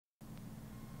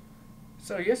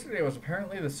So yesterday was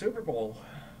apparently the Super Bowl.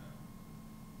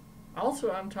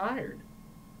 Also, I'm tired.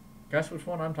 Guess which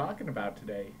one I'm talking about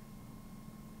today?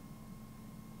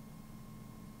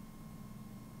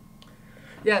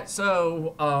 Yeah,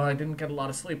 so I didn't get a lot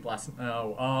of sleep last night.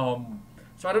 No,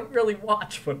 so I don't really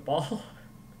watch football.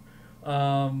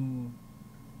 um,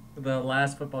 the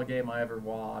last football game I ever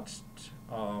watched,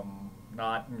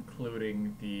 not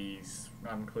including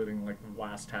like the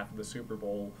last half of the Super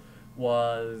Bowl,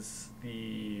 was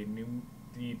the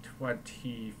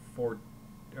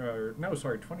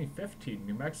 2015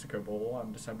 New Mexico Bowl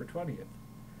on December 20th.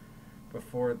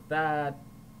 Before that,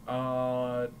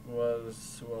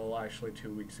 was, well, actually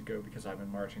 2 weeks ago because I'm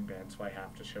in marching band, so I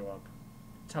have to show up.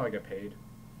 That's how I get paid.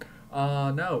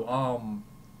 No,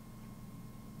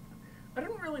 I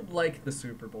don't really like the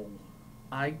Super Bowl.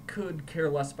 I could care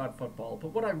less about football,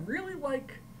 but what I really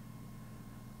like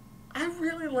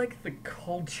the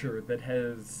culture that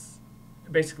has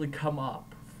basically come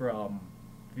up from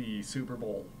the Super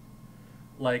Bowl.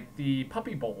 Like the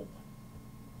Puppy Bowl.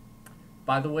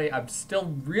 By the way, I'm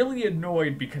still really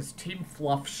annoyed because Team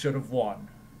Fluff should have won.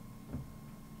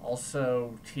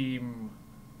 Also,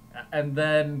 and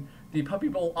then the Puppy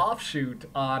Bowl offshoot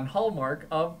on Hallmark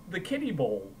of the Kitty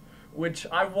Bowl, which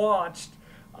I watched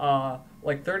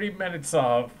like 30 minutes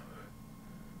of,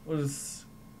 was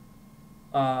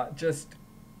just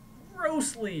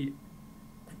grossly,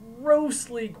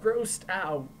 grossly grossed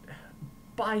out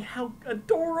by how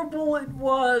adorable it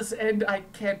was, and I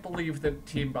can't believe that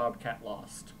Team Bobcat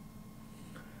lost.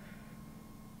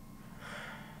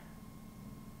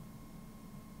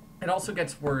 It also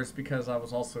gets worse because I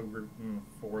was also rooting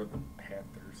for the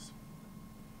Panthers.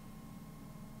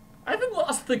 I haven't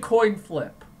lost the coin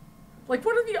flip. Like,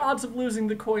 what are the odds of losing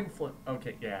the coin flip?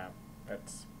 Okay, yeah, that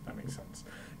makes sense.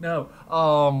 No,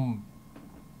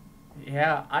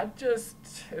 yeah, I just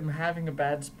am having a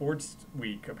bad sports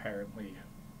week apparently.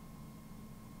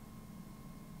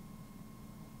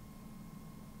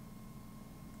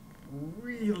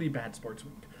 Really bad sports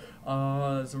week.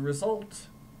 As a result,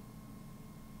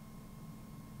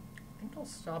 I think I'll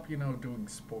stop, doing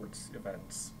sports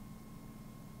events.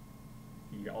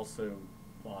 He also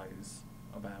lies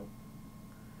about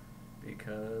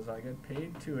because I get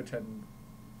paid to attend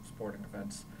sporting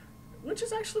events, which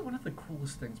is actually one of the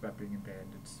coolest things about being in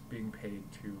band. It's being paid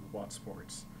to watch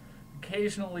sports.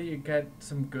 Occasionally, you get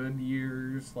some good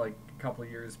years, like a couple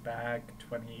of years back,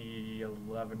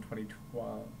 2011,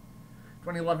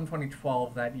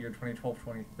 2012, that year, 2012,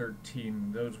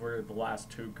 2013. Those were the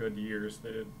last two good years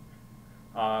that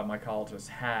my college has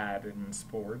had in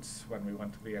sports when we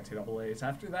went to the NCAAs.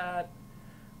 After that,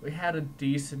 we had a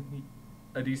decent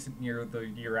year the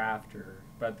year after,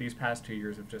 but these past 2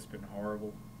 years have just been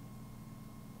horrible.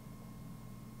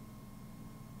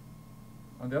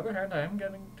 On the other hand, I am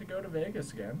getting to go to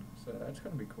Vegas again, so that's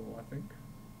going to be cool, I think.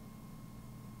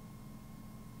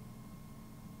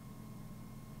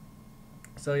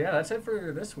 So yeah, that's it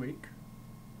for this week.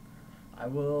 I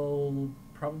will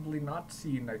probably not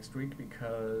see you next week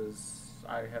because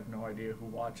I have no idea who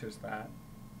watches that.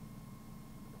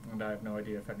 And I have no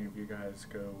idea if any of you guys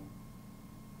go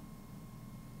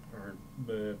or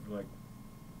live like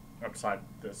outside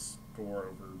this door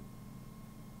over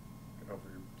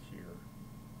here.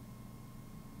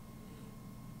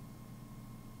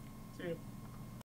 See you.